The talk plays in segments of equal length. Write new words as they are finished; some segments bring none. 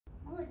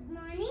Good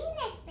morning,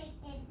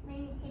 respected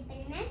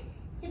Principal Ma'am,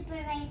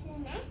 Supervisor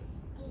Ma'am,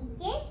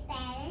 teachers,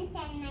 parents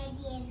and my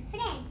dear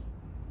friends.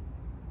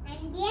 I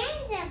am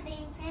Diane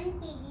Robin from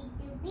KG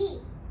to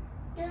B.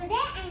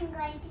 Today I am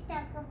going to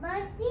talk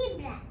about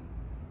zebra.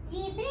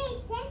 Zebra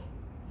is a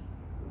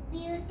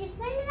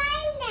beautiful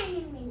wild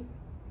animal.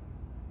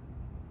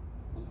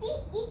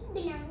 It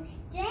belongs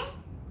to a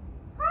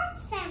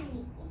horse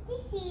family. It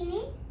is seen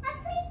in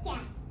Africa.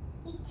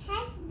 It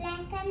has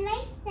black and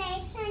white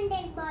stripes on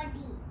their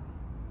body.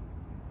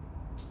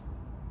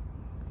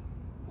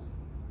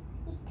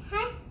 It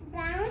has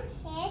brown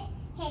hair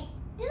head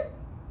to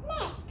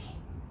neck.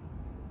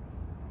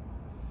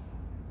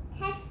 It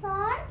has 4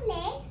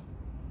 legs,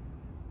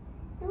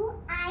 2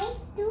 eyes,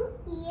 2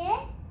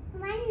 ears,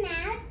 1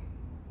 mouth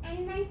and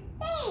 1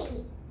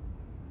 tail.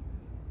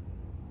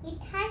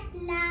 It has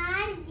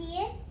large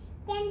ears,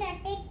 can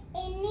rotate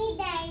any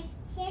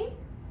direction.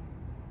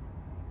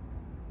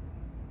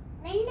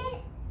 When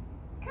they're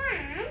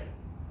calm,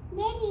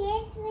 their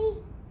ears will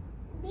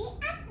be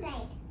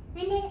upright.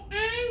 When they're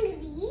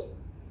angry,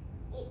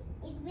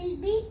 it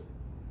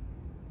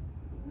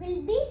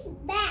will be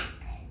back.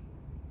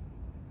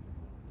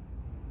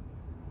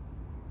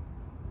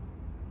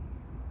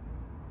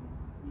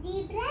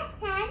 Zebras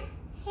are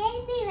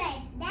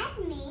herbivores. That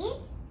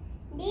means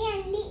they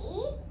only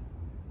eat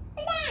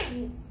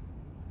plants.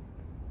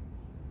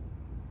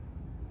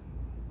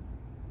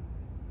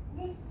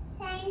 The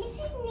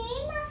scientific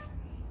name of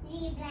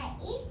zebra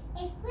is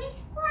Equus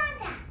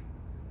quagga.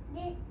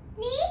 The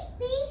 3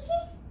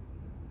 species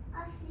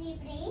of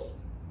zebra is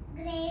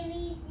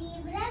gravy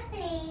zebra,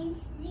 plains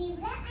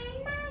zebra and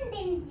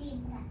mountain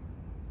zebra.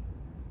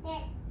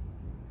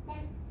 The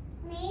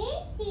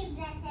male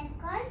zebras are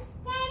called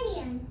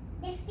stallions.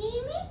 The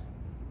female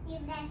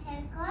zebras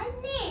are called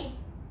mares.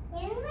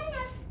 Young one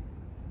of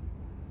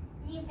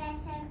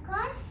zebras are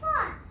called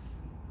fawns.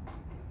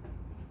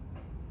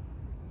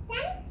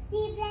 Some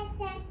zebras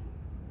are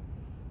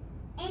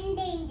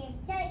endangered,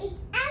 so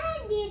it's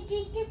our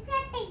duty to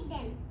protect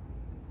them.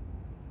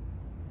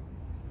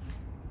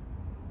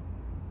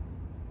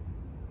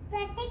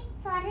 Protect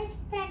forests,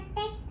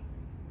 protect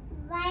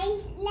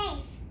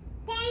wildlife.